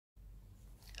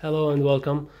Hello and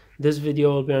welcome. This video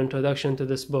will be an introduction to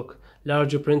this book,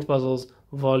 Larger Print Puzzles,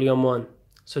 Volume 1,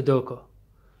 Sudoku,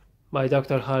 by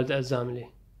Dr. Khalid Al-Zamili.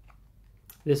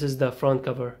 This is the front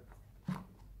cover.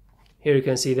 Here you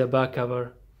can see the back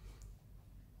cover.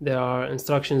 There are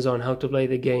instructions on how to play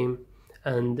the game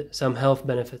and some health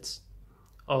benefits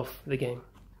of the game.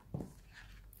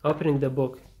 Opening the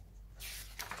book,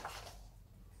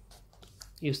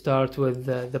 you start with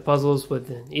the puzzles with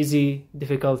an easy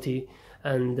difficulty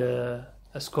and a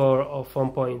score of 1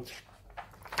 point.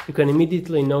 You can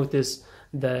immediately notice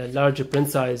the larger print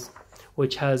size,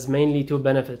 which has mainly two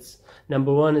benefits.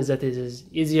 Number one is that it is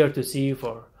easier to see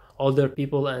for older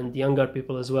people and younger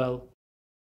people as well.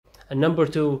 And number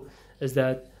two is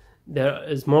that there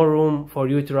is more room for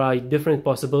you to write different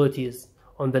possibilities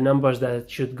on the numbers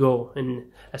that should go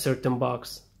in a certain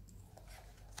box.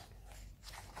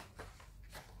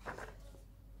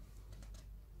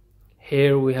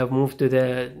 Here we have moved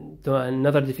to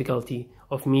another difficulty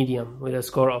of medium with a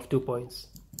score of 2 points.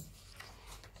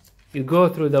 You go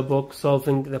through the book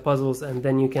solving the puzzles and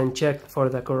then you can check for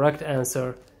the correct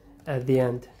answer at the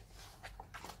end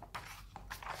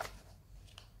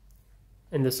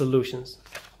in the solutions.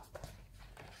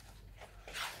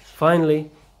 Finally,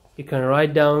 you can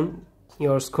write down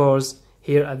your scores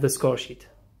here at the score sheet.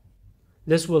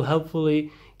 This will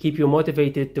helpfully keep you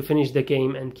motivated to finish the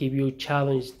game and keep you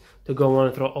challenged to go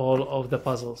on through all of the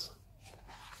puzzles.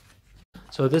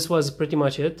 So this was pretty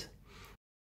much it.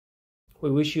 We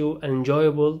wish you an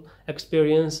enjoyable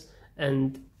experience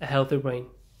and a healthy brain.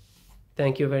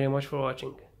 Thank you very much for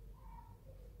watching.